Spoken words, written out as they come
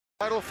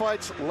Title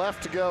fights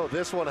left to go.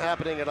 This one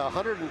happening at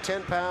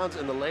 110 pounds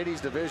in the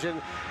ladies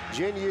division.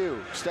 Jinh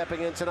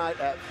stepping in tonight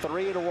at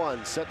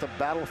 3-1, set to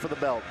battle for the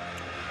belt.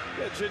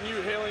 Yeah,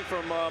 Jinh hailing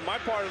from my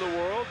part of the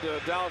world,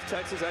 Dallas,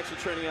 Texas, actually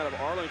training out of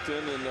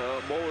Arlington and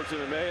Mollers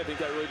MMA. I think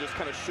that really just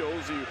kind of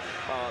shows you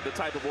the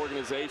type of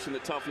organization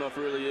that Tough Enough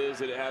really is.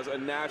 That it has a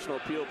national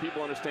appeal.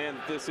 People understand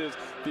that this is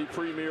the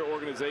premier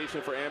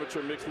organization for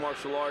amateur mixed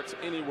martial arts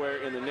anywhere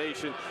in the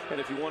nation.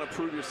 And if you want to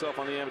prove yourself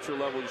on the amateur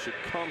level, you should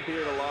come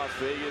here to Las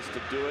Vegas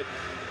to do it.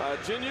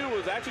 Jinh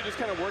was actually just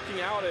kind of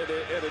working out at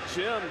a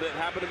gym that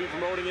happened to be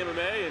promoting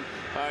MMA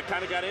and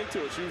kind of got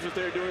into it. She was just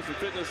there doing some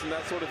fitness and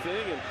that sort of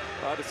thing,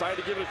 and decided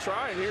to give it a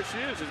try, and here she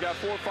is. She's got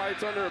 4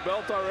 fights under her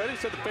belt already.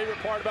 Said the favorite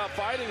part about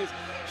fighting is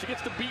she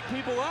gets to beat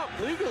people up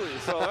legally.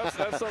 So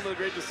that's something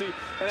great to see.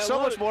 And so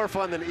much more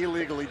fun than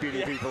illegally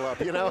beating people up,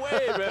 you know?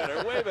 Way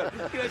better, way better.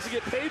 You can actually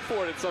get paid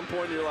for it at some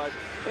point in your life.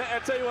 And I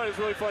tell you what, it's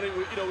really funny.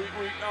 We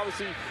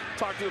obviously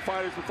talk to the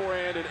fighters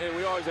beforehand, and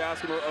we always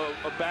ask them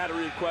a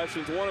battery of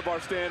questions. One of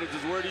our standards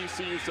is, where do you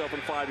see yourself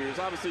in 5 years?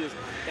 Obviously, as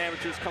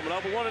amateurs coming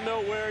up, we want to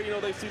know where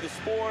they see the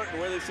sport and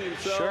where they see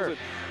themselves. Sure. And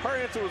her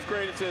answer was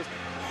great. It says,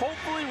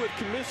 hopefully with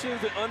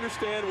commissions that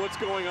understand what's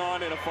going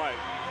on in a fight.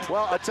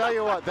 Well, I tell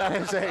you what, that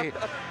is a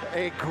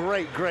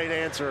great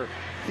answer.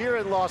 Here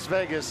in Las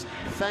Vegas,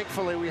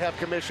 thankfully we have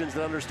commissions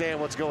that understand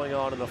what's going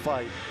on in the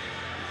fight.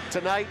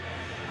 Tonight,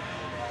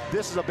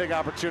 this is a big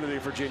opportunity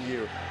for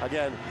Jinh.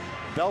 Again,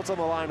 belt on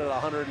the line at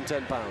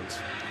 110 pounds.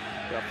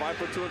 Yeah, 5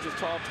 foot 2 inches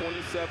tall,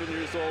 27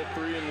 years old,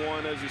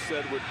 3-1, as you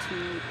said, with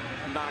 2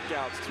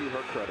 knockouts to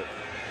her credit.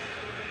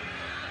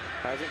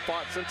 Hasn't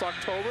fought since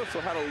October,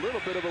 so had a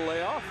little bit of a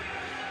layoff.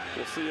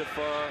 We'll see if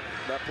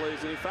that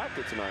plays any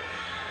factor tonight.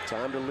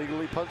 Time to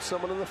legally punch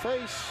someone in the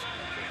face.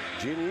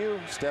 Jinh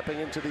stepping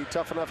into the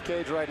Tough Enough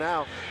cage right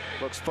now.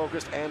 Looks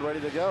focused and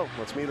ready to go.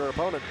 Let's meet her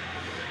opponent.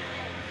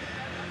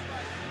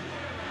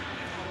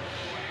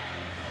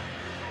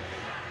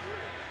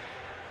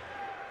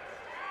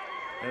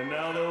 And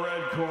now the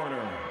red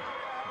corner,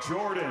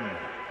 Jordan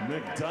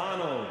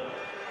McDonald.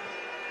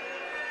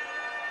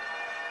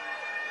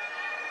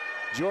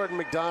 Jordan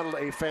McDonald,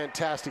 a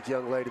fantastic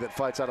young lady that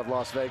fights out of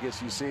Las Vegas.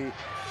 You see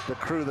the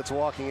crew that's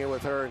walking in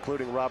with her,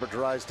 including Robert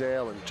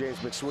Drysdale and James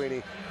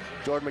McSweeney.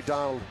 Jordan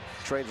McDonald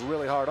trains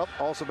really hard.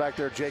 Also back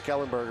there, Jake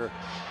Ellenberger.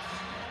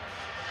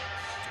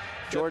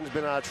 Jordan's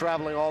been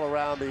traveling all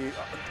around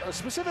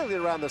specifically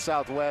around the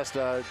Southwest.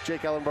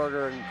 Jake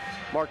Ellenberger and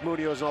Mark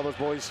Munoz and all those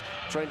boys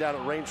train down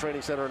at Rain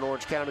Training Center in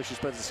Orange County. She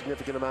spends a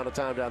significant amount of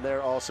time down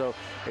there. Also,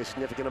 a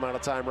significant amount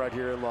of time right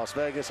here in Las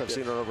Vegas. I've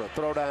seen her over at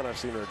Throwdown. I've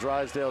seen her at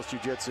Drysdale's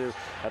Jiu-Jitsu,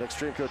 at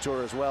Extreme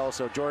Couture as well.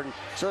 So Jordan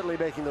certainly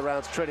making the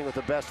rounds, training with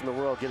the best in the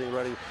world, getting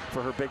ready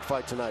for her big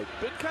fight tonight.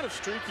 Been kind of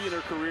streaky in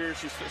her career.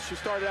 She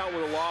started out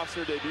with a loss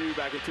in her debut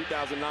back in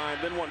 2009,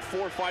 then won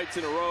 4 fights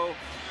in a row.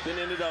 Then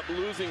ended up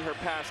losing her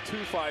past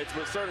 2 fights,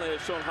 but certainly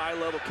has shown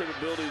high-level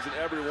capabilities in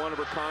every one of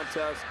her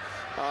contests.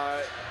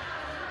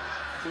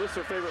 Lists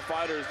her favorite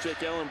fighter is Jake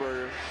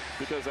Ellenberger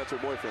because that's her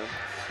boyfriend.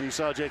 You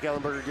saw Jake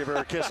Ellenberger give her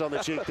a kiss on the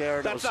cheek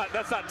there. That's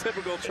not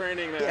typical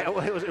training there. Yeah,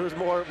 well, it was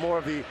more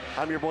of the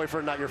I'm your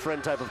boyfriend, not your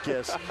friend type of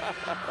kiss.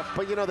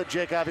 But you know that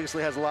Jake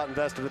obviously has a lot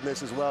invested in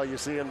this as well. You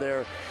see him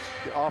there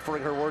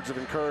offering her words of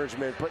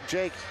encouragement. But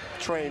Jake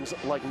trains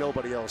like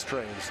nobody else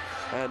trains.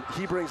 And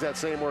he brings that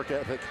same work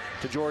ethic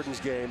to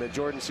Jordan's game. And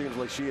Jordan seems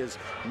like she has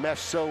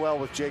meshed so well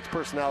with Jake's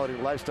personality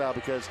and lifestyle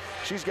because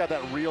she's got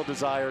that real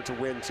desire to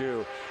win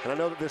too. And I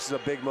know that this is a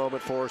big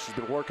moment for her. She's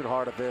been working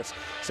hard at this.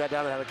 Sat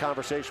down and had a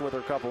conversation with her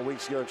a couple of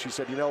weeks ago, and she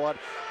said, you know what?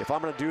 If I'm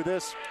going to do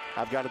this,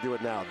 I've got to do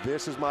it now.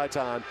 This is my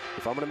time.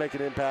 If I'm going to make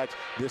an impact,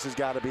 this has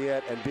got to be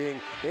it. And being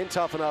in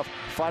Tough Enough,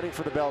 fighting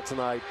for the belt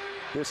tonight,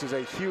 this is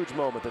a huge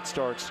moment that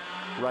starts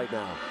right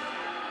now.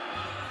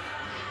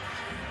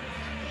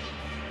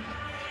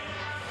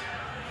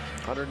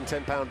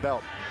 110-pound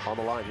belt on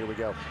the line. Here we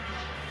go.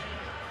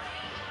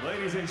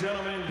 Ladies and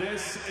gentlemen,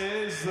 this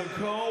is the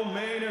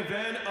co-main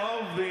event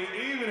of the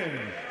evening.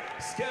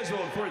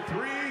 Scheduled for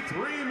 3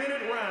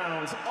 3-minute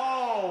rounds,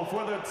 all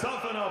for the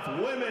Tough Enough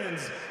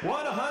Women's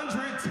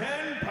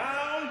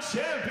 110-pound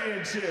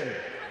Championship.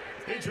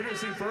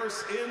 Introducing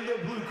first in the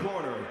blue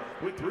corner,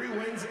 with 3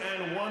 wins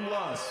and 1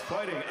 loss,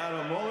 fighting out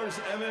of Mollers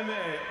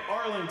MMA,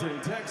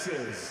 Arlington,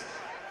 Texas,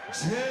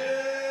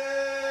 Jinh.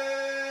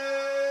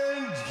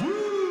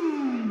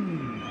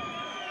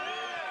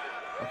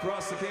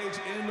 Across the cage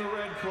in the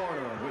red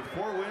corner, with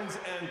 4 wins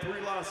and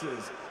 3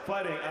 losses,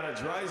 fighting out of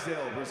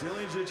Drysdale,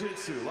 Brazilian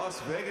Jiu-Jitsu,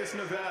 Las Vegas,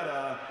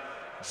 Nevada,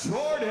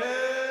 Jordan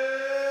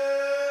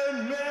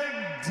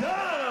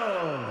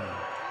McDonald.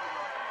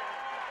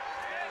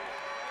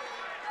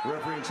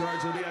 Referee in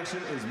charge of the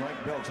action is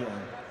Mike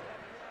Beltran.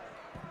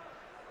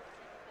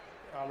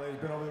 Ladies,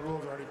 been over the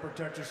rules already.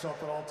 Protect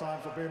yourself at all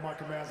times. Obey my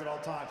commands at all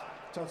times.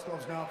 Touch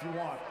gloves now if you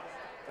want.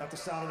 At the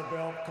sound of the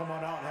bell, come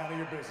on out and handle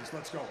your business.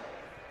 Let's go.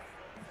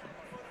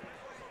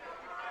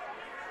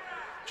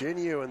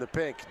 Jinh in the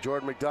pink,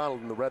 Jordan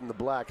McDonald in the red and the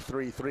black.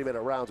 3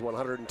 3-minute rounds,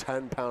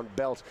 110-pound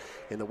belt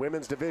in the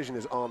women's division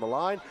is on the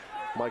line.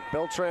 Mike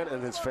Beltran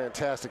and his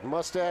fantastic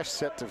mustache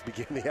set to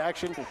begin the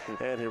action.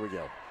 And here we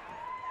go.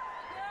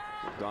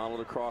 McDonald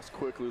across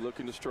quickly,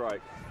 looking to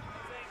strike.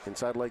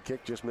 Inside leg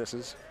kick just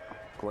misses.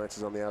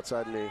 Glances on the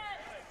outside knee.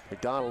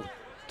 McDonald,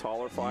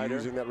 taller fighter,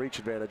 using that reach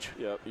advantage.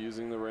 Yep,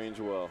 using the range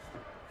well.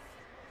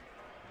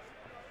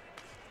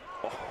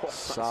 Oh,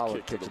 solid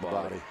nice kick to the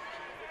body.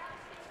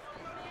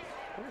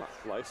 Oh,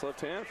 nice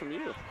left hand from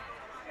you.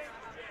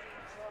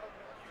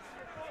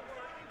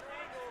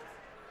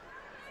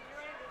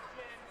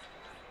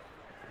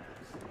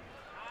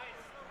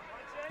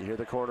 You hear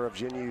the corner of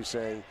Jinh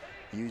saying,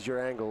 use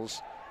your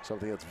angles,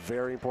 something that's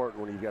very important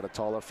when you've got a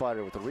taller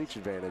fighter with a reach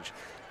advantage.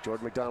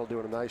 Jordan McDonald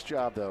doing a nice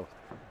job, though,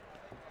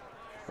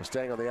 of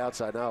staying on the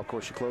outside. Now, of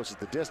course, she closes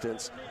the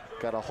distance.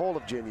 Got a hold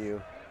of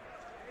Jinh,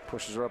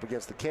 pushes her up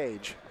against the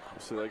cage.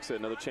 So, like I said,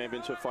 another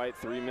championship fight,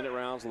 3-minute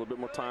rounds, a little bit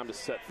more time to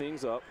set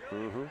things up.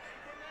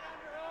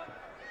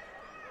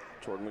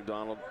 Jordan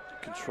McDonald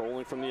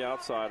controlling from the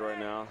outside right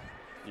now.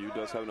 Yu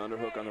does have an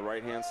underhook on the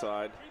right-hand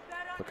side.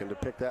 Looking to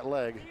pick that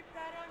leg.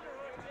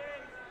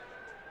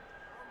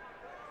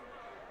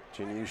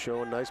 Jinh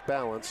showing nice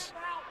balance.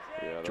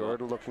 Yeah,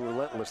 Jordan looking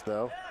relentless,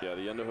 though. Yeah,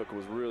 the underhook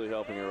was really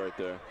helping her right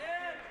there.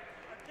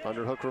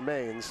 Underhook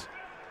remains.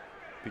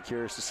 Be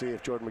curious to see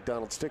if Jordan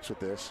McDonald sticks with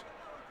this.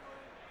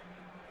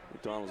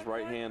 McDonald's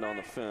right hand on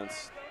the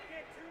fence.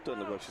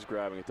 Doesn't look like she's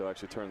grabbing it, though.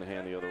 Actually turned the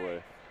hand the other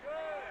way.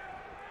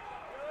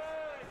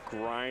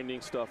 Grinding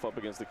stuff up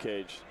against the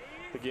cage.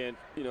 Again,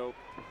 you know,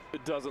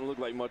 it doesn't look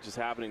like much is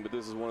happening, but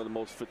this is one of the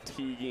most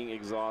fatiguing,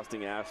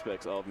 exhausting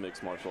aspects of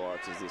mixed martial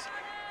arts, is this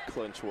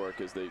clinch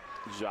work as they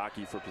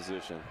jockey for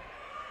position.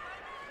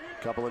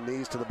 Couple of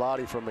knees to the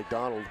body from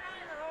McDonald.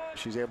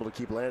 She's able to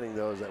keep landing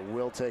those. That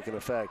will take an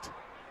effect.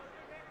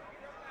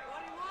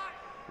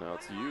 Now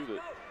it's Yu that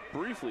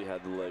briefly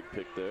had the leg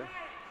pick there.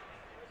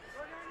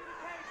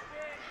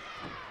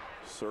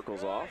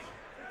 Circles off.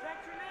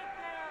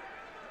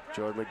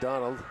 Jordan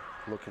McDonald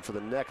looking for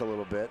the neck a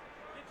little bit.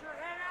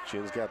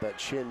 Jin's got that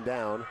chin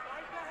down.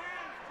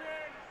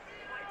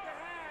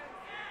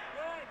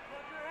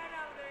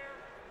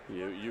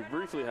 You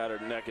briefly had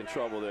her neck in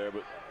trouble there,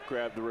 but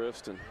grabbed the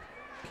wrist and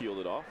peeled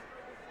it off.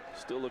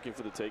 Still looking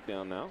for the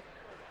takedown now.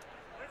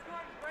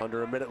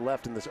 Under a minute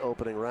left in this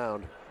opening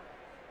round.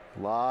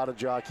 A lot of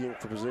jockeying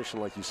for position,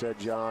 like you said,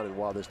 John, and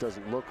while this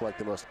doesn't look like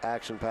the most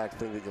action-packed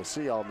thing that you'll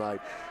see all night,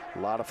 a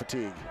lot of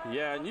fatigue.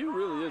 Yeah, and Yu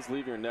really is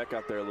leaving her neck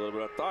out there a little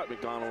bit. I thought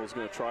McDonald was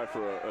going to try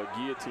for a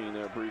guillotine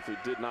there briefly,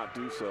 did not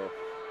do so.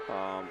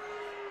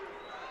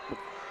 But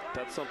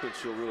that's something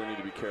she'll really need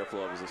to be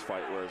careful of as this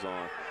fight wears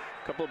on.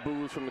 A couple of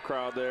boos from the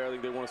crowd there. I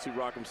think they want to see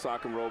Rock'em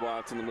Sock'em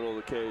robots in the middle of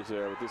the cage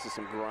there, but this is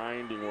some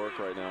grinding work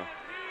right now.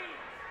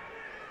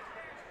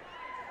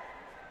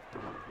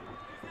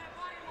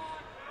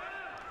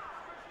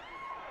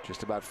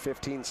 Just about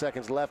 15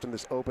 seconds left in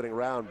this opening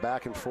round.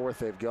 Back and forth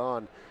they've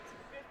gone.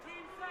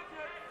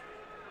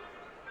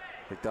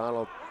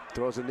 McDonald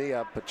throws a knee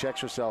up, but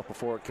checks herself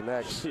before it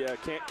connects. Yeah,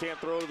 can't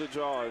throw to the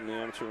jaw in the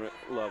amateur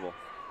level.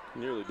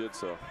 Nearly did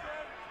so.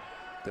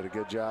 Did a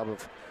good job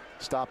of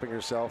stopping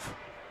herself.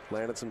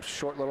 Landed some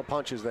short little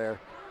punches there.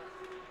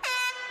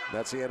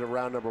 That's the end of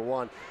round number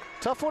one.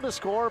 Tough one to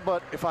score,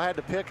 but if I had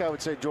to pick, I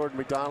would say Jordan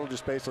McDonald,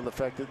 just based on the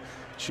fact that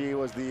she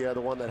was the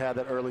one that had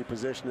that early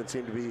position and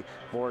seemed to be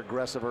more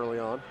aggressive early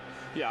on.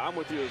 Yeah, I'm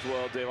with you as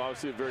well, Dave.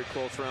 Obviously a very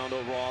close round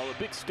overall. A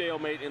big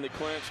stalemate in the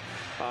clinch.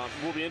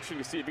 Will be interesting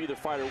to see if either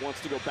fighter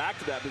wants to go back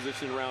to that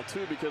position in round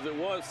two, because it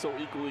was so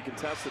equally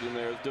contested in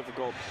there. It's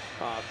difficult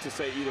to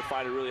say either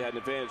fighter really had an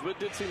advantage. But it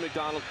did see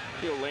McDonald,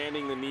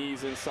 landing the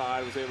knees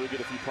inside, was able to get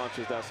a few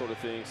punches, that sort of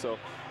thing. So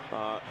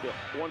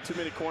 1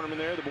 2-minute cornerman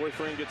there. The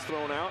boyfriend gets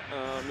thrown out.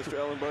 Mr.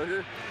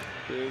 Ellenberger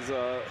is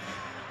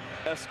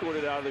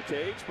escorted out of the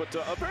cage. But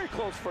a very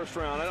close first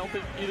round. I don't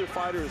think either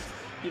fighter is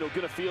going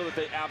to feel that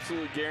they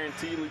absolutely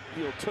guaranteed,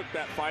 took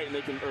that fight and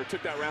they can, or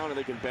took that round and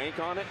they can bank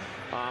on it.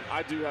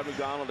 I do have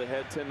McDonald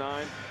ahead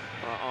 10-9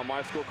 on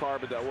my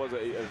scorecard, but that was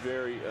a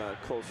very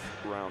close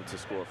round to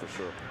score for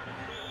sure.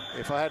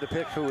 If I had to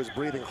pick who was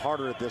breathing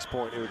harder at this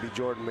point, it would be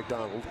Jordan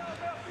McDonald.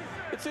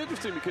 It's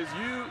interesting because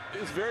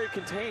Yu is very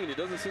contained. It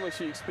doesn't seem like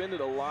she expended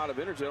a lot of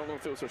energy. I don't know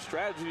if it was her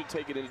strategy to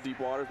take it into deep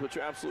waters, but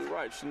you're absolutely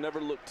right. She never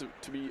looked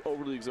to be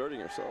overly exerting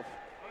herself.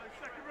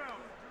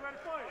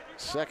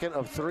 Second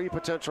of 3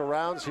 potential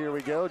rounds. Here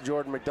we go.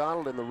 Jordan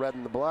McDonald in the red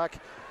and the black.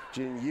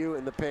 Jinh Yu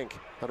in the pink.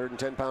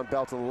 110-pound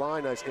belt on the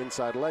line. Nice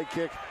inside leg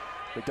kick.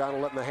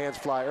 McDonald letting the hands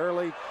fly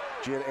early.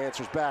 Jinh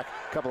answers back.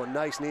 A couple of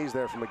nice knees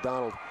there from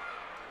McDonald.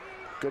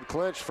 Good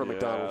clinch for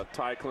McDonald.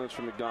 Tie clinch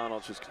for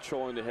McDonald. She's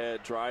controlling the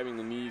head, driving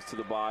the knees to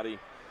the body.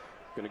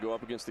 Going to go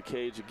up against the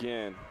cage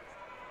again,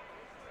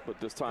 but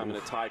this time in a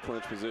tie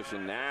clinch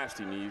position.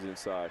 Nasty knees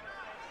inside.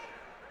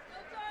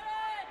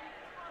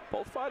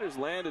 Both fighters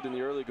landed in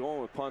the early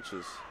going with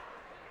punches.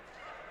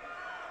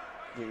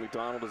 I think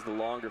McDonald is the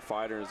longer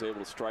fighter and is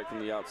able to strike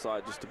from the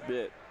outside just a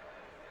bit.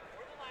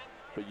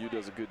 But Yu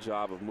does a good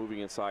job of moving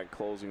inside and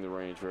closing the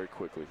range very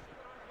quickly.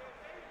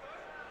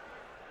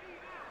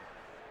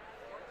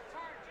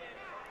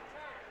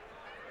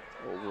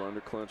 Over under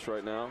clinch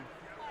right now.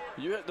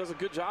 Yu does a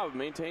good job of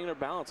maintaining her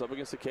balance up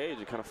against the cage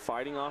and kind of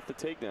fighting off the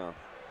takedown.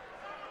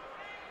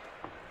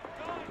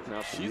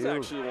 Now she's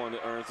actually the one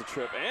that earns the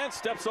trip and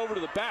steps over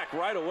to the back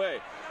right away.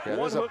 Yeah,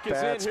 one hook is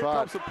in. Here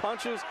comes the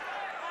punches.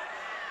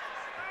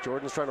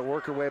 Jordan's trying to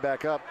work her way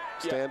back up,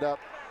 stand up.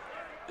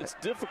 It's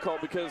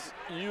difficult because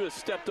Yu has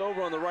stepped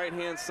over on the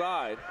right-hand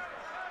side.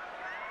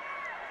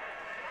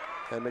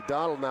 And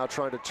McDonald now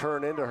trying to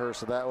turn into her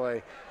so that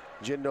way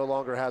Jin no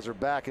longer has her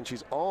back, and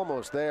she's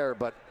almost there,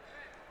 but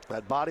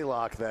that body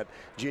lock that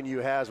Jin Yu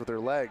has with her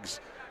legs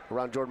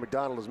around Jordan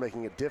McDonald is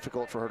making it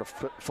difficult for her to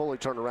fully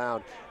turn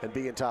around and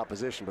be in top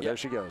position, but there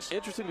she goes.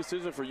 Interesting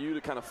decision for Yu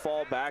to kind of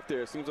fall back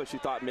there. It seems like she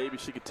thought maybe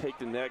she could take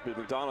the neck, but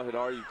McDonald had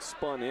already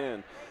spun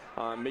in,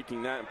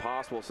 making that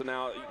impossible. So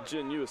now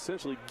Jin Yu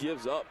essentially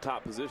gives up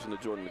top position to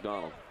Jordan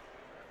McDonald.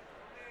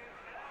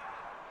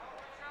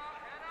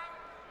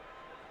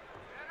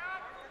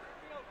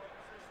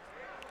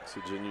 So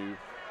Jin Yu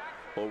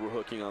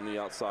overhooking on the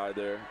outside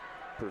there,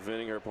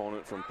 preventing her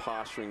opponent from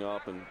posturing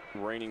up and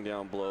raining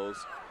down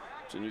blows.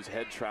 Jin Yu's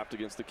head trapped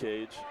against the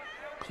cage.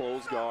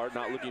 Closed guard,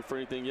 not looking for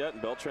anything yet,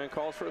 and Beltran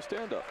calls for a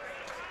stand-up.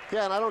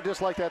 Yeah, and I don't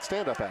dislike that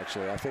stand-up,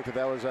 actually. I think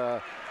that was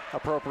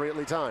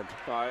appropriately timed.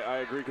 I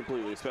agree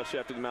completely, especially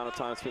after the amount of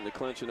time spent in the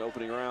clinch in the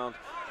opening round.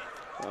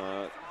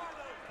 I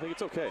think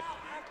it's okay.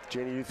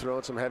 Jin Yu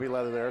throwing some heavy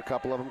leather there, a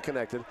couple of them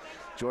connected.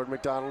 Jordan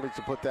McDonald needs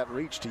to put that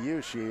reach to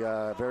use. She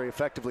very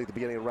effectively at the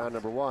beginning of round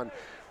number 1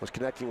 was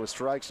connecting with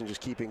strikes and just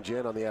keeping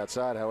Jin on the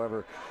outside.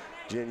 However,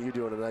 Jin Yu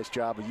doing a nice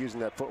job of using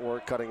that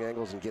footwork, cutting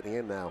angles, and getting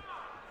in now.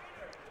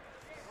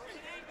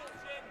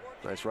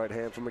 Nice right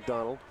hand from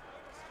McDonald.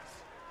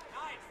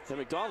 And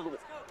McDonald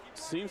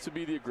seems to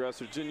be the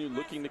aggressor. Jin Yu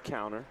looking to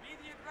counter.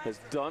 Has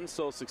done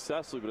so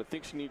successfully, but I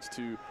think she needs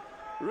to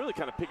really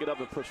kind of pick it up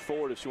and push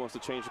forward if she wants to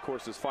change the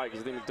course of this fight,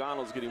 because I think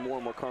McDonald's getting more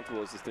and more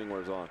comfortable as this thing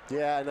wears on.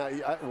 Yeah,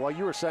 and while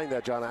you were saying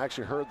that, John, I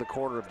actually heard the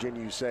corner of Jin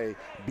Yu say,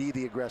 be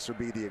the aggressor,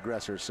 be the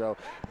aggressor. So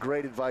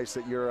great advice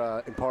that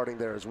you're imparting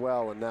there as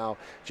well. And now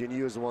Jin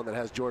Yu is the one that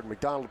has Jordan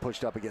McDonald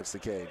pushed up against the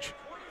cage.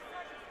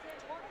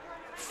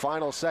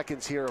 Final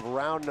seconds here of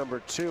round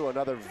number 2,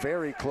 another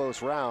very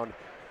close round.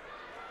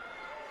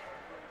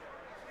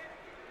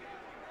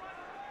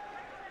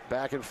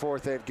 Back and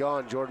forth they've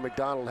gone. Jordan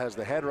McDonald has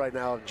the head right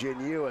now of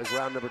Jin Yu as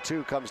round number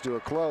 2 comes to a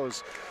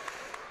close.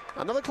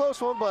 Another close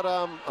one, but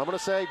I'm going to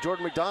say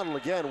Jordan McDonald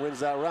again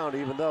wins that round,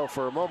 even though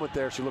for a moment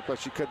there she looked like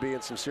she could be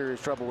in some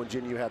serious trouble when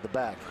Jin Yu had the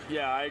back.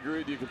 Yeah, I agree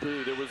with you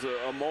completely. There was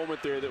a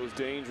moment there that was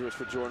dangerous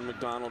for Jordan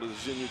McDonald as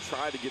Jin Yu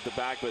tried to get the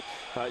back, but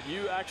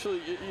Yu actually,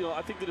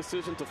 I think the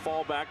decision to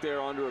fall back there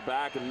onto her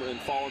back and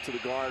fall into the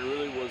guard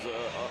really was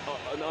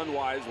an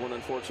unwise one,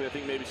 unfortunately. I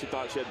think maybe she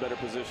thought she had better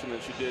position than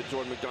she did.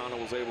 Jordan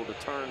McDonald was able to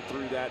turn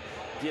through that,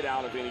 get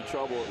out of any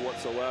trouble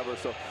whatsoever.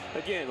 So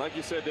again, like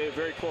you said, Dave,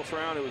 very close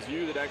round. It was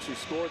Yu that actually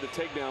scored the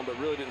takedown, but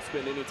really didn't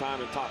spend any time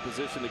in top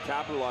position to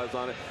capitalize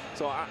on it.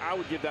 So I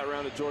would give that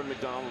round to Jordan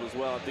McDonald as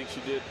well. I think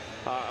she did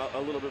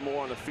a little bit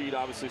more on the feet.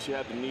 Obviously, she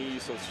had the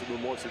knees, so she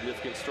did more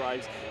significant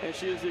strikes, and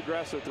she is the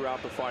aggressor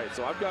throughout the fight.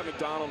 So I've got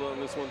McDonald on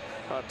this one,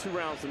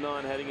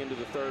 2-0 heading into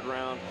the 3rd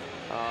round.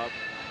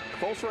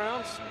 Close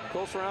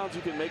rounds,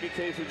 you can make a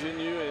case for Jin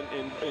Yu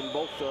in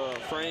both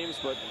frames,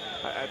 but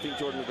I think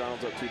Jordan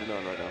McDonald's up 2-0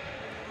 right now.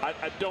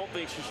 I don't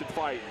think she should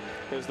fight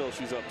as though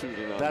she's up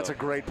 2-0. That's a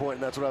great point,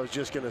 and that's what I was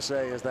just going to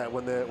say, is that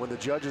when the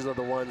judges are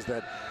the ones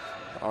that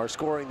are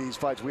scoring these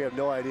fights, we have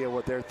no idea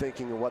what they're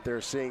thinking and what they're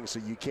seeing, so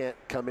you can't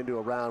come into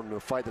a round in a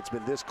fight that's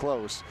been this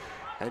close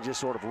and just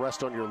sort of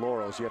rest on your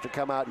laurels. You have to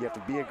come out, you have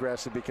to be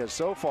aggressive, because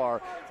so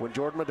far, when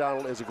Jordan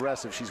McDonald is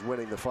aggressive, she's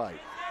winning the fight.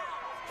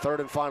 3rd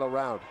and final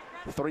round.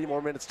 3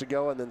 more minutes to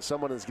go, and then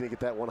someone is going to get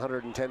that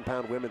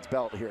 110-pound women's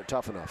belt here at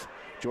Tough Enough.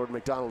 Jordan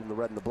McDonald in the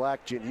red and the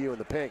black, Jin Yu in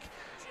the pink.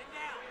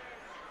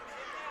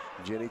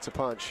 Jin eats a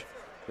punch.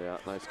 Yeah,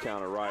 nice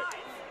counter right.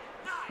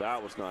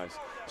 That was nice.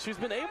 She's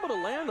been able to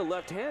land the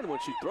left hand when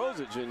she throws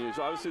it, Jin Yu.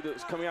 So obviously,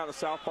 that's coming out in the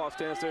southpaw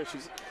stance there.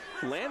 She's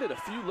landed a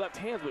few left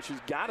hands, but she's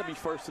got to be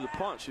first to the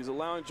punch. She's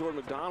allowing Jordan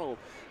McDonald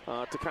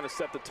to kind of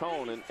set the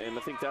tone, and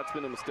I think that's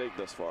been a mistake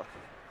thus far.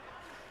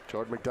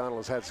 Jordan McDonald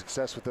has had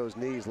success with those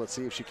knees. Let's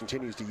see if she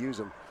continues to use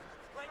them.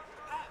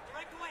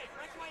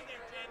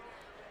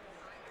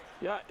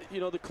 Yeah,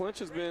 the clinch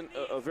has been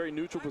a very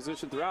neutral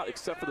position throughout,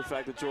 except for the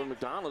fact that Jordan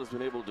McDonald has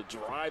been able to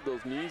drive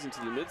those knees into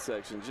the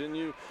midsection. Jin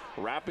Yu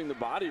wrapping the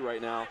body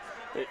right now.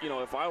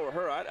 If I were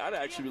her, I'd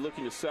actually be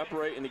looking to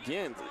separate and,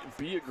 again,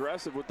 be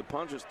aggressive with the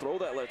punches, throw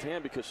that left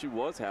hand, because she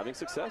was having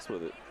success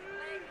with it.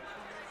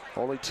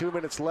 Only 2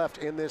 minutes left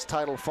in this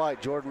title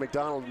fight. Jordan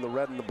McDonald in the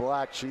red and the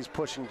black. She's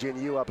pushing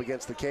Jin Yu up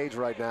against the cage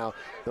right now.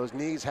 Those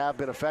knees have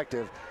been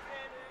effective.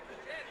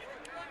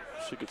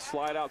 She could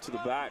slide out to the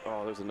back.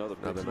 Oh, there's another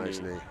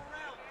nice knee.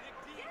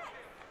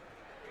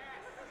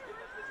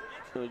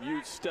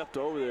 Yu stepped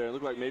over there. It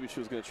looked like maybe she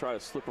was going to try to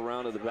slip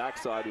around to the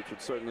backside, which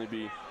would certainly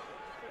be,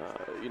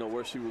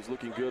 where she was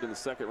looking good in the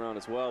 2nd round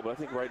as well. But I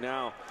think right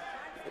now,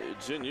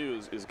 Jin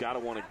Yu has got to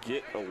want to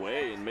get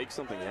away and make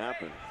something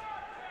happen.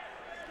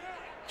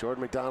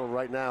 Jordan McDonald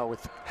right now,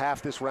 with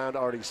half this round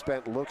already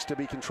spent, looks to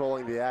be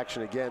controlling the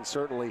action again,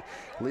 certainly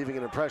leaving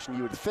an impression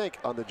you would think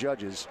on the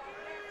judges.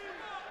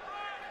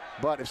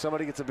 But if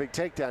somebody gets a big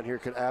takedown here,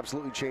 it could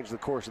absolutely change the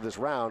course of this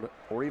round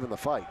or even the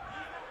fight.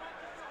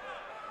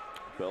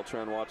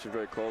 Beltran watching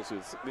very closely.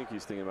 I think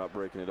he's thinking about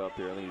breaking it up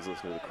there. I think he's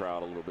listening to the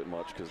crowd a little bit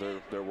much because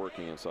they're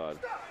working inside.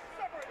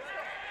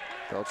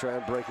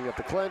 Beltran breaking up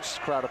the clinch.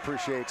 Crowd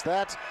appreciates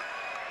that.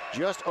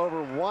 Just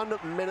over 1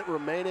 minute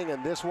remaining,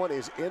 and this one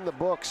is in the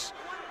books.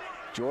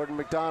 Jordan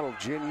McDonald,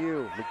 Jin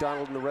Yu.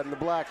 McDonald in the red and the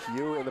black,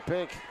 Yu in the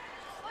pink.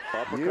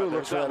 Uppercut. Yu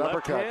looks for that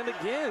uppercut. Left hand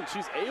again.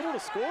 She's able to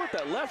score with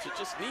that left. She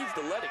just needs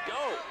to let it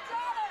go.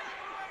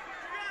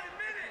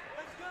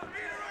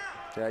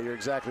 Yeah, you're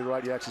exactly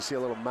right. You actually see a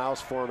little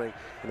mouse forming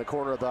in the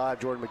corner of the eye of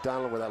Jordan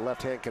McDonald where that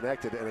left hand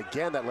connected. And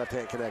again, that left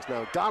hand connects. Now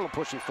McDonald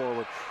pushing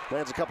forward.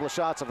 Lands a couple of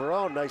shots of her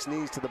own. Nice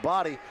knees to the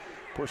body.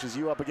 Pushes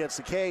Yu up against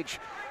the cage.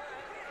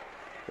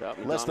 Yeah,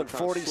 less than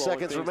 40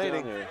 seconds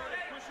remaining.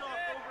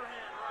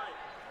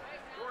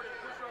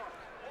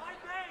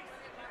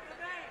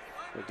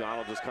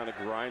 McDonald just kind of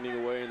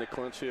grinding away in the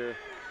clinch here.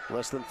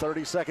 Less than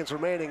 30 seconds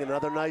remaining.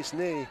 Another nice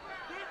knee.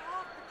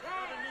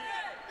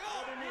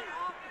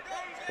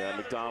 Yeah,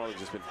 McDonald has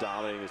just been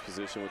dominating his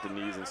position with the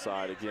knees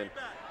inside. Again,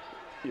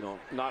 you know,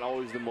 not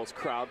always the most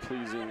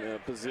crowd-pleasing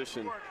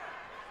position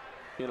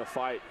in a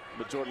fight,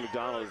 but Jordan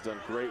McDonald has done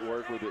great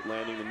work with it,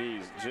 landing the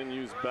knees. Jin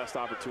Yu's best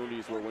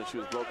opportunities were when she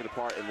was broken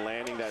apart and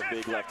landing that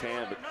big left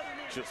hand, but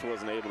just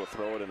wasn't able to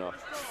throw it enough.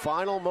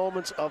 Final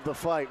moments of the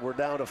fight. We're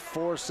down to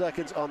 4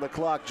 seconds on the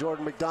clock.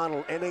 Jordan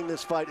McDonald ending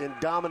this fight in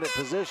dominant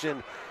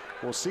position.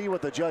 We'll see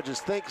what the judges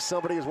think.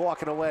 Somebody is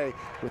walking away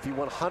with the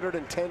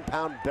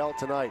 110-pound belt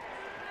tonight.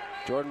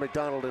 Jordan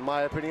McDonald, in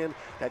my opinion,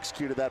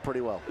 executed that pretty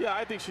well. Yeah,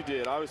 I think she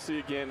did. Obviously,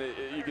 again,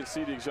 you can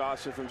see the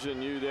exhaustion from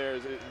Jin Yu there.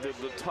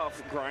 The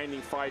tough,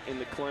 grinding fight in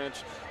the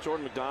clinch.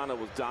 Jordan McDonald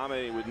was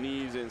dominating with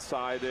knees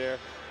inside there.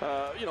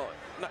 You know,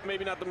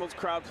 maybe not the most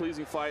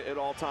crowd-pleasing fight at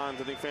all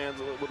times. I think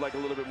fans would like a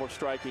little bit more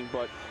striking,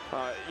 but,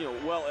 you know,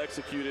 well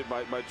executed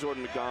by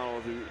Jordan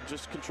McDonald, who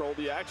just controlled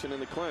the action in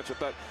the clinch. I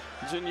thought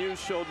Jin Yu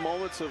showed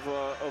moments of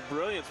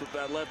brilliance with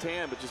that left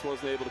hand, but just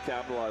wasn't able to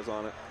capitalize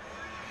on it.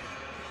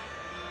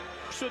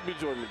 Should be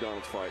Jordan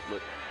McDonald's fight,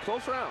 but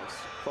close rounds.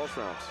 Close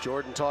rounds.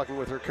 Jordan talking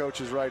with her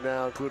coaches right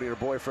now, including her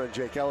boyfriend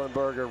Jake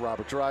Ellenberger,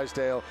 Robert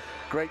Drysdale.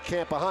 Great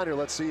camp behind her.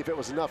 Let's see if it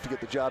was enough to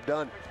get the job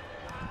done.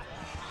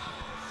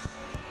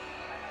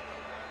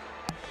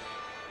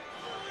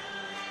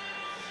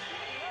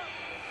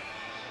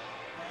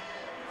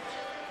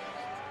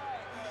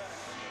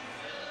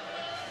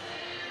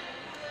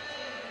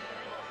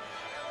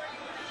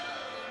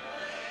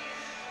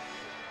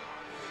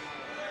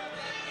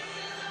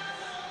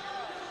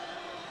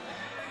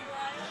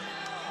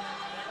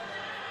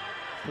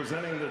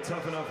 Presenting the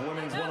Tough Enough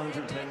Women's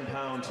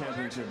 110-pound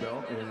championship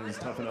belt is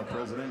Tough Enough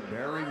President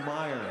Barry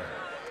Meyer.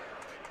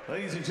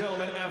 Ladies and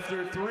gentlemen,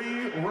 after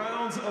 3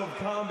 rounds of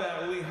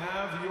combat, we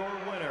have your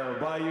winner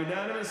by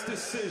unanimous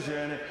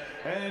decision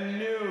and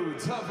new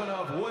Tough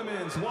Enough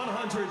Women's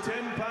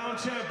 110-pound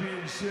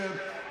championship,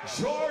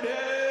 Jordan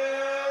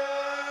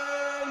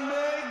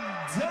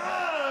McDonald.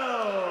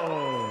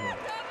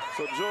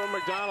 So Jordan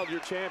McDonald,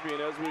 your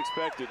champion, as we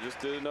expected, just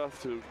did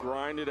enough to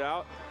grind it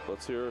out.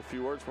 Let's hear a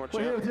few words from our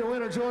champion. We're here with your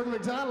winner, Jordan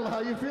McDonald.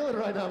 How you feeling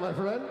right now, my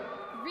friend?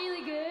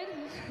 Really good.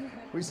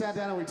 We sat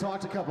down and we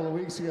talked a couple of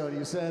weeks ago, and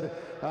you said,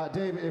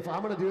 Dave, if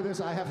I'm going to do this,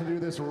 I have to do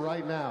this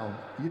right now.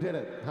 You did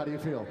it. How do you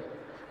feel?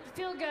 I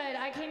feel good.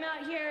 I came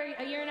out here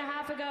a year and a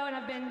half ago, and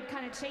I've been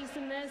kind of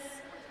chasing this.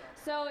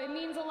 So it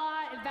means a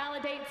lot. It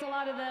validates a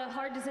lot of the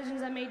hard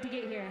decisions I made to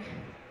get here.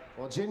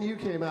 Well, Jin Yu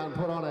came out and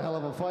put on a hell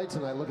of a fight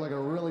tonight. Looked like a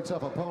really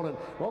tough opponent.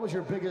 What was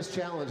your biggest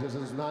challenge as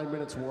those 9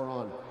 minutes wore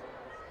on?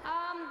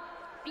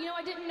 You know,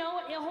 I didn't know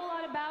a whole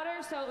lot about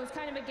her, so it was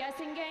kind of a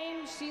guessing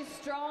game. She's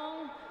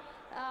strong.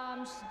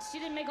 She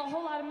didn't make a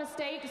whole lot of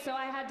mistakes, so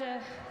I had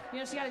to, you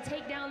know, she got a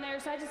takedown there,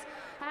 so I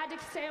had to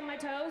stay on my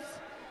toes.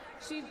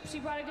 She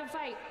brought a good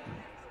fight.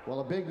 Well,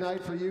 a big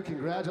night for you.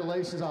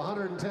 Congratulations.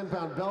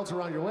 110-pound belts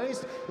around your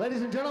waist.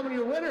 Ladies and gentlemen,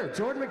 your winner,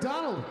 Jordan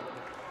McDonald.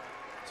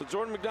 So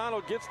Jordan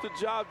McDonald gets the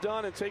job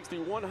done and takes the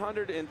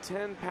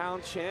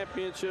 110-pound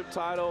championship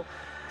title.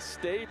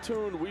 Stay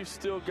tuned. We've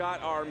still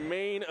got our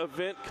main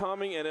event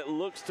coming, and it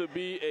looks to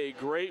be a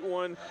great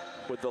one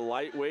with the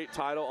lightweight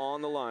title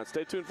on the line.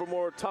 Stay tuned for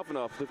more Tough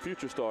Enough, the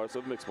future stars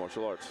of mixed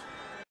martial arts.